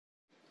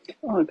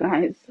Oh,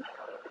 guys,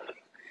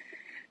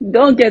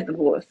 don't get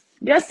divorced.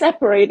 Get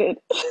separated.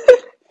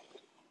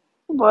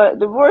 But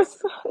divorce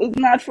is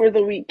not for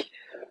the weak.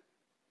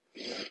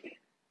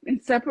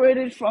 And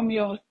separated from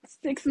your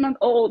 6 month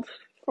old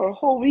for a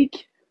whole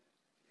week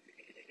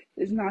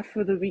is not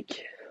for the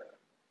weak.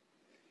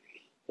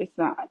 It's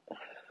not.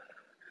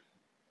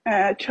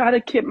 I try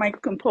to keep my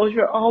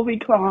composure all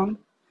week long.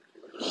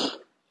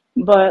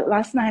 But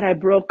last night I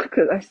broke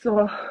because I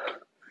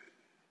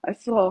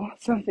saw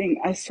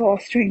something. I saw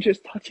strangers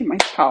touching my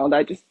child.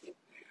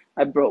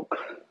 I broke.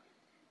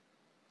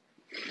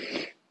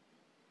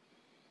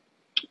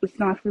 It's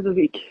not for the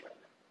weak.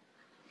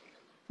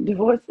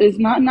 Divorce is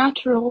not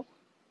natural.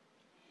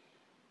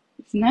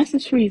 It's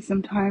necessary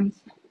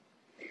sometimes.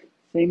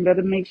 So you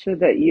better make sure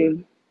that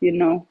you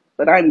know.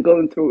 But I'm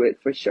going through it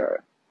for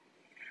sure.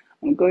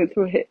 I'm going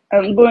through it.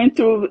 I'm going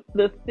through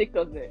the thick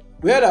of it.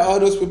 Where are all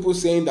those people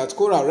saying that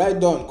Korra,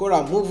 ride on,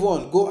 Korra, move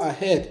on, go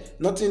ahead,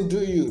 nothing do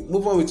you,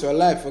 move on with your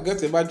life,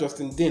 forget about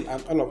Justin Dean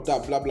and all of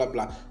that, blah blah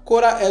blah.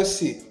 Korra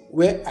FC,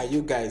 where are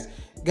you guys?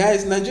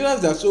 Guys,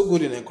 Nigerians are so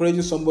good in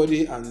encouraging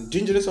somebody and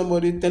gingering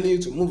somebody, telling you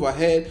to move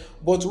ahead.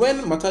 But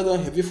when matter don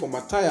heavy for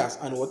Matthias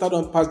and water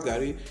don pass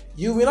Gary,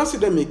 you will not see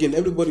them again.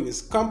 Everybody will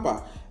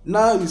scamper.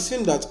 Now you see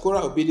that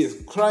Korra Obidi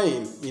is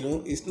crying. You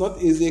know, it's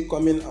not easy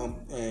coming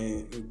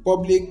in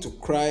public to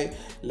cry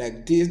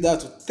like this. That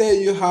to tell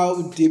you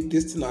how deep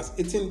this thing has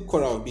eaten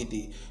Korra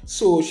Obidi.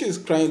 So she is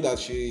crying that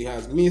she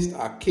has missed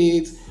her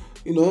kids,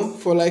 you know,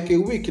 for like a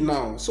week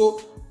now.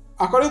 So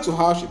according to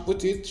how she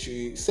put it,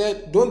 she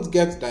said, "Don't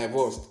get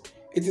divorced.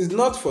 It is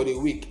not for the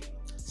weak.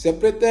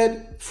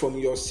 Separated from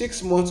your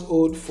 6 months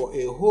old for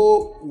a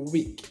whole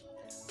week.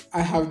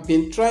 I have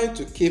been trying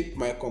to keep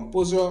my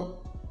composure,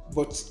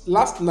 but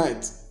last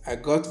night I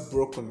got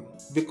broken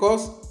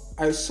because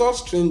I saw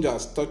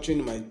strangers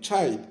touching my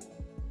child.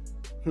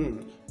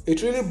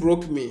 It really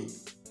broke me."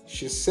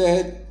 She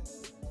said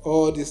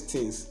all these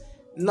things.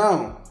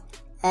 Now,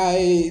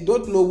 I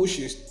don't know who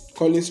she's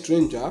calling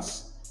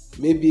strangers.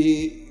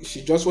 Maybe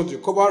she just wants to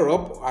cover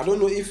up. I don't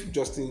know if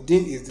Justin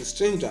Dean is the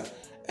stranger.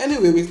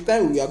 Anyway, with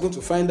time we are going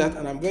to find out,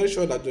 and I'm very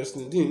sure that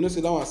Justin Dean, you know, say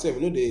that one self,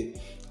 you know, they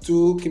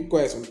to keep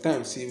quiet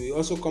sometimes. He will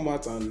also come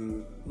out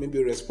and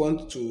maybe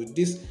respond to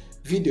this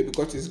video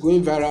because it's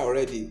going viral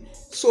already.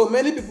 So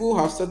many people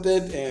have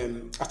started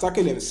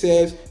attacking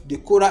themselves, the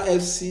Korra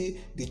FC,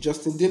 the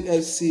Justin Dean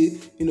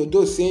FC, you know,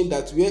 those saying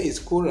that where is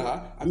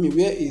Korra? I mean,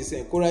 where is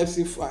Korra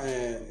FC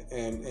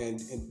and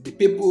the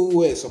people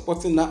who are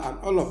supporting her and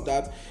all of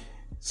that.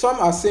 Some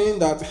are saying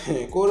that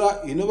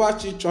Korra, you never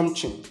cheat chum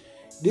chin.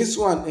 This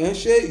one,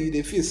 shey you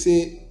dey feel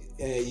say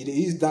you dey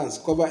use dance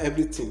cover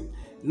everything.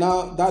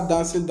 Now that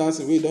dancing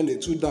wey you don dey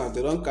too dance,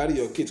 they don carry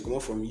your kids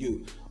comot from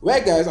you.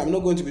 Well guys, I'm not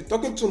going to be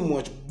talking too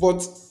much,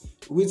 but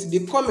with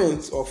the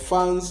comments of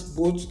fans,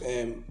 both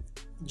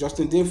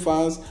Justin Dean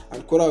fans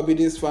and Korra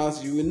Obidi's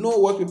fans, you will know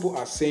what people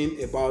are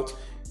saying about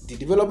the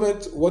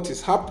development, what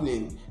is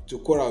happening to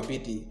Korra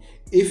Obidi,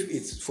 if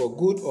it's for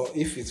good or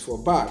if it's for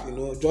bad, you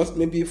know, just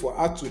maybe for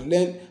her to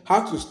learn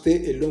how to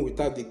stay alone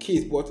without the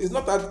kids. But it's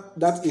not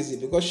that easy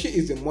because she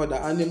is a mother,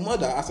 and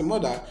as a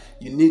mother,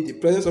 you need the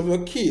presence of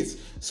your kids.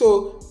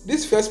 So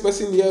this first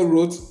person here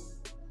wrote,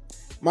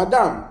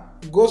 "Madam,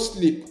 go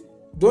sleep.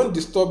 Don't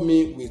disturb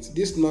me with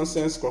this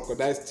nonsense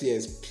crocodile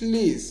tears.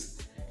 Please.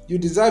 You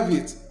deserve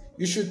it.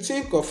 You should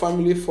think of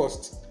family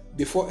first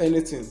before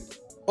anything.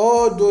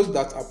 All those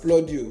that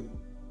applaud you,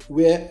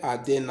 where are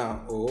they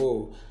now?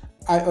 Oh,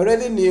 I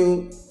already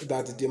knew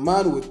that the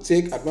man would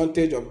take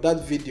advantage of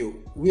that video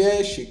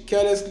where she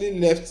carelessly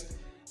left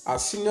her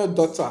senior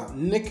daughter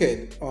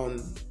naked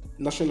on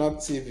national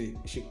TV.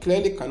 She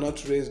clearly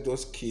cannot raise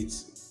those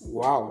kids.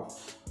 Wow.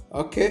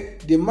 Okay,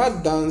 the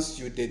mad dance,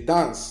 you dey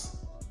dance.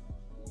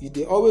 You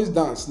dey always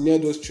dance near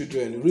those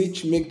children,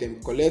 reach make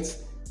them collect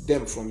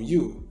them from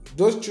you.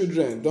 Those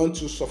children don't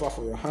too suffer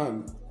for your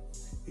hand."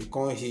 You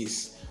can't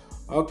hiss.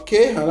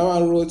 Okay, another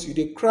one wrote, "You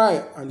dey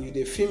cry and you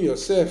dey film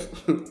yourself.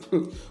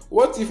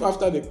 What if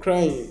after the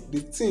crying, the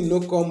thing no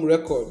come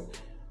record?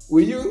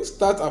 Will you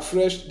start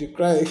afresh the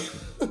cry?"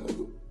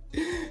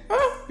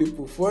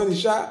 People funny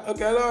sha.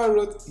 Okay, another one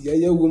wrote,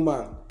 "Yeah,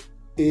 woman.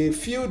 A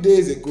few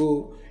days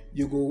ago,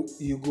 you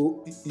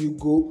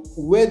go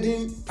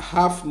wedding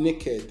half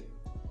naked,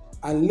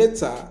 and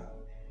later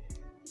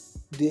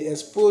they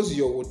expose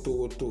your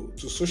woto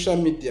to social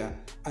media,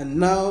 and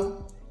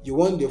now you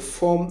want the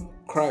form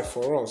cry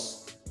for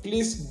us.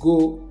 Please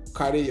go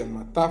carry your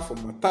matter for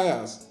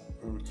Matthias."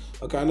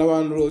 Okay, another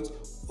one wrote,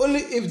 "Only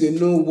if they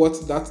know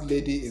what that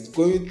lady is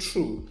going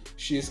through.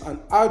 She is an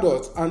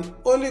adult and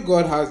only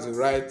God has the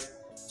right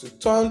to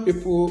turn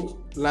people's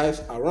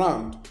lives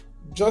around.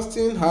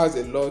 Justin has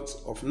a lot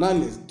of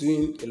nannies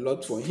doing a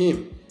lot for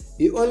him.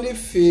 He only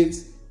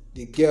feeds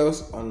the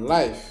girls on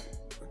life."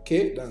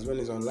 Okay, that's when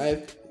he's on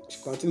life.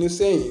 She continues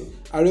saying,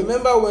 "I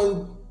remember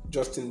when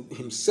Justin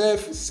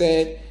himself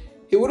said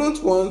he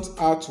wouldn't want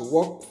her to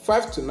work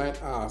 5 to 9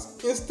 hours.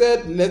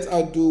 Instead, let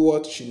her do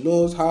what she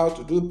knows how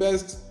to do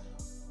best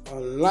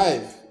on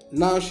life.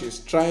 Now she's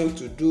trying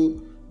to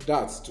do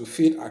that to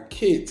feed her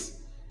kids.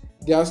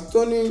 They are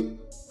stoning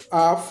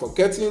her,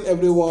 forgetting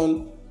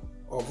everyone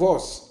of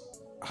us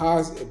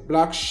has a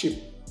black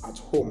sheep at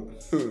home.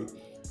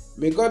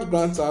 May God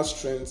grant her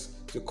strength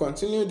to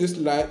continue this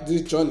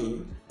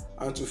journey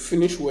and to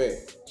finish well.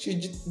 She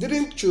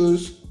didn't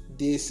choose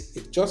this,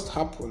 it just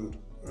happened.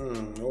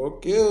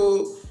 Okay,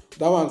 oh,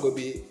 that one go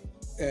be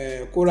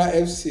Korra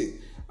FC.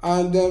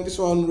 And then this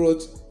one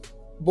wrote,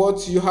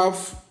 but you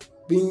have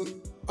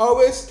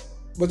always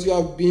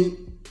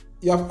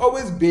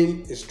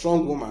been a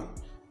strong woman.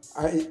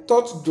 I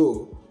thought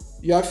though,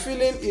 you are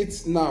feeling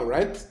it now,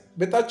 right?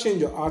 Better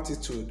change your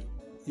attitude,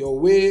 your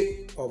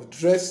way of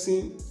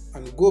dressing,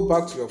 and go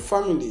back to your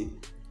family.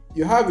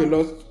 You have a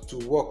lot to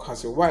work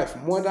as a wife,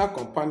 mother,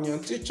 companion,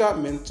 teacher,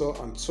 mentor,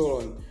 and so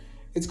on.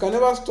 It can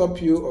never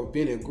stop you of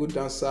being a good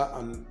dancer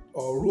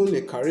or ruin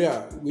a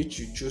career which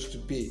you choose to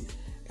be.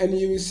 And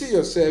you will see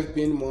yourself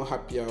being more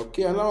happier.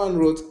 Okay, another one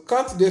wrote,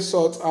 can't they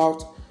sort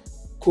out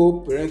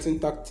co-parenting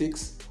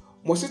tactics?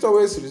 Must it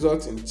always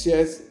result in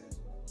tears?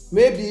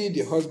 Maybe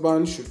the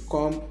husband should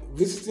come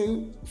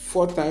visiting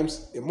 4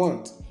 times a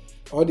month,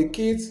 or the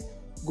kids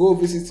go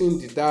visiting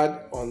the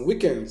dad on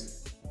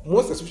weekends,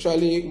 most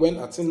especially when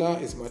Athena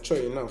is mature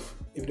enough.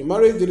 If the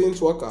marriage didn't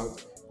work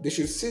out, they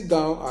should sit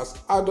down as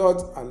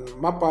adults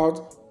and map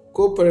out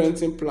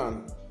co-parenting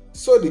plan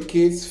so the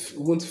kids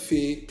won't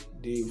feel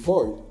the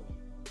void.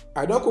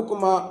 I don't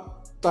kukuma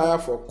tire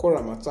for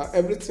Korra matter,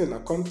 everything a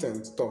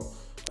content though.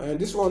 And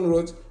this one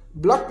wrote,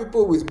 black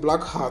people with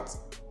black heart.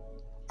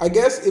 I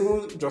guess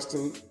even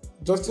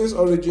Justin's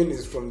origin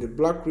is from the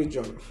black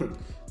region,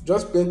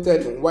 just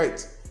painted in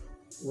white.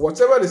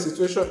 Whatever the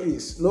situation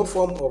is, no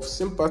form of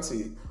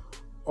sympathy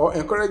or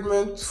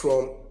encouragement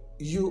from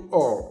you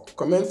all,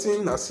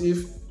 commenting as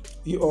if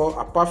you all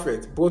are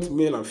perfect, both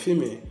male and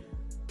female,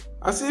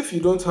 as if you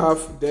don't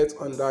have dirt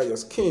under your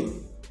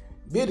skin.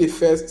 Be the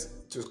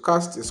first to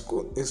cast a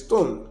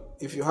stone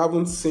if you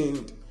haven't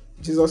sinned.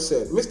 Jesus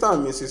said, Mr.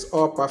 and Mrs.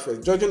 All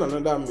Perfect, judging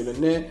another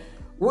millionaire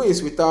who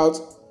is without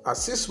a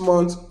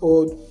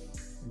 6-month-old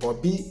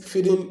Bobby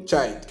feeding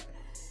child.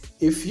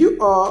 If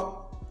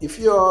your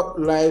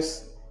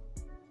lives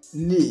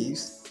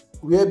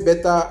were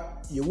better,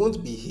 you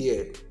won't be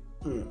here.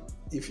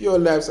 If your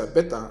lives are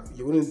better,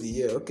 you wouldn't be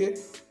here. Okay,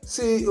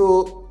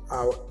 CEO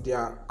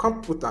their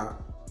computer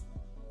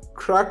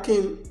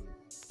cracking.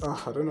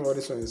 I don't know what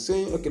this one is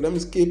saying. Okay, let me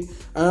skip.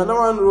 And another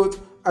one wrote,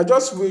 I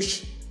just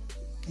wish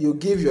you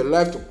give your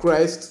life to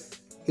Christ.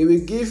 He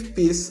will give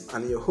peace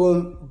and your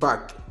home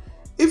back.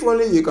 If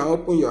only you can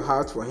open your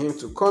heart for him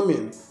to come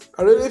in.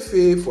 I really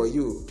feel for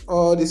you.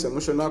 All these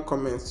emotional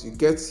comments you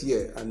get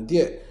here and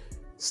there.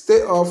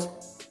 Stay off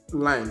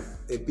line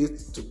a bit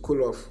to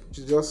cool off.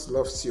 Jesus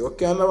loves you.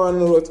 Okay, another one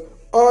wrote,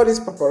 all this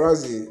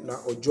paparazzi na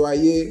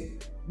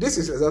ojoaye. This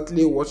is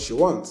exactly what she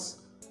wants.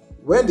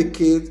 When the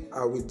kids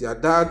are with their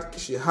dad,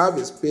 she have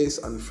a space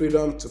and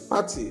freedom to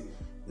party.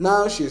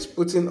 Now she's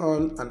putting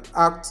on an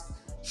act.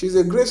 She's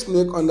a green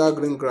snake under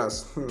green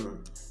grass.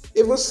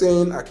 Even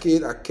saying a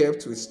kid are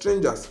kept with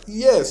strangers.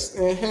 Yes,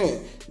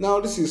 Now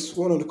this is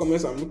one of the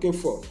comments I'm looking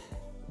for.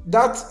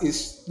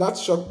 That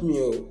shocked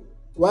me.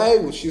 Why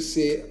would she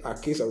say her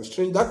kids are with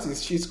strangers? That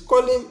is, she's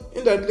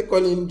indirectly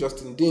calling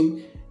Justin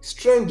Dean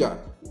stranger.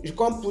 You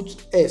can't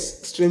put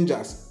S,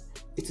 strangers.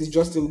 It is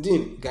Justin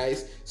Dean,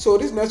 guys. So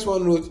this next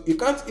one wrote, you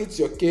can't eat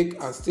your cake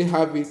and still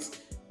have it.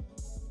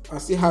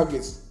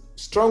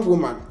 Strong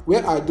woman.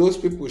 Where are those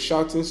people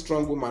shouting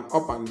strong woman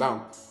up and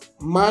down?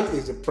 Man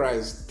is the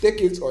prize.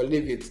 Take it or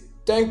leave it.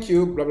 Thank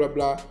you, blah blah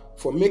blah,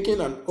 for making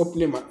and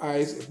opening my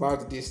eyes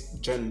about this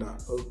gender.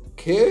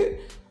 Okay.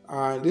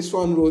 And this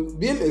one wrote,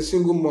 being a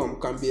single mom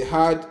can be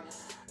hard.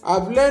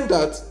 I've learned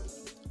that.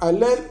 I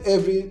learn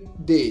every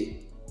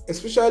day,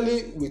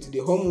 especially with the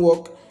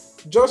homework,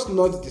 just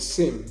not the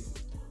same.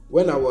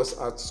 When I was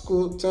at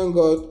school, thank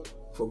God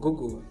for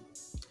Google.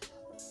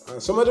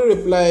 And somebody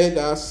replied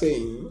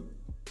saying,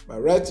 by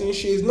writing,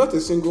 she is not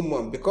a single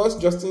mom because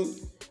Justin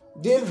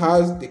Dean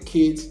has the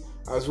kids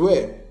as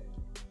well.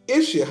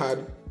 If she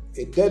had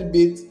a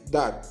deadbeat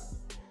dad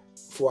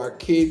for her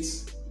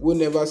kids who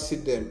never see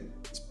them,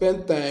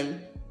 spend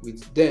time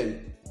with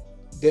them,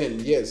 then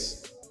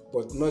yes,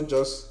 but not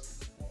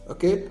just.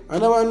 Okay,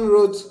 another one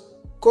wrote,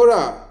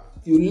 Korra,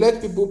 you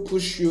let people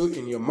push you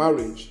in your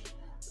marriage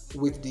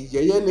with the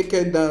yeye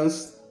naked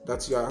dance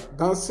that you are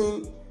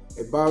dancing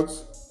about.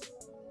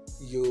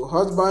 Your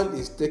husband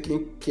is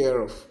taking care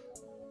of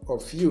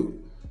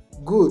you.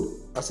 Good,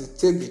 as he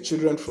take the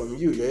children from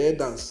you, yeye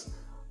dance.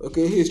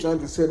 Okay, he is trying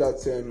to say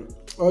that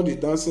all the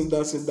dancing,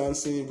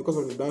 because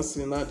of the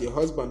dancing, now the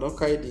husband don't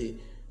carry the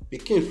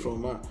pikin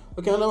from her.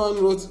 Okay, another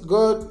one wrote,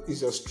 God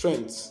is your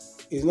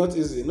strength. It's not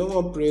easy. No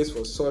one prays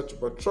for such,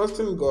 but trust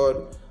in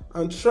God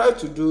and try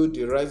to do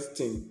the right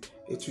thing.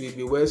 It will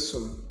be well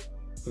soon.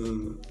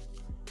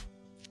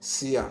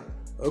 See ya.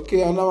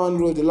 Okay, another one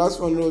wrote, the last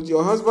one wrote,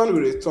 your husband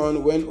will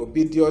return when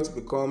Obidi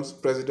becomes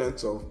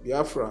president of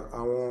Biafra.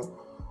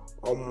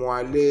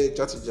 Omwale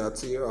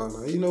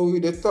Jati, you know, we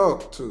they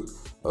talk too.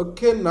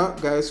 Okay, now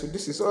guys, so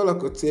this is all I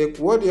could take.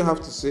 What do you have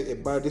to say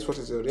about this? What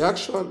is your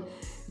reaction?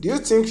 Do you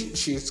think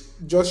she's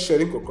just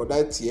shedding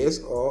crocodile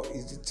tears, or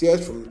is the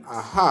tears from her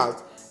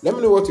heart? Let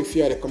me know what you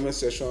feel in the comment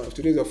section. If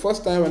today is your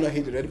first time, why not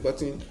hit the red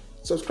button,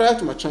 subscribe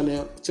to my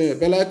channel, turn your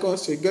bell icon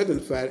so you get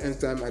notified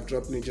anytime I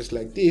drop news just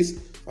like this.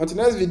 Until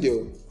next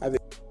video, have a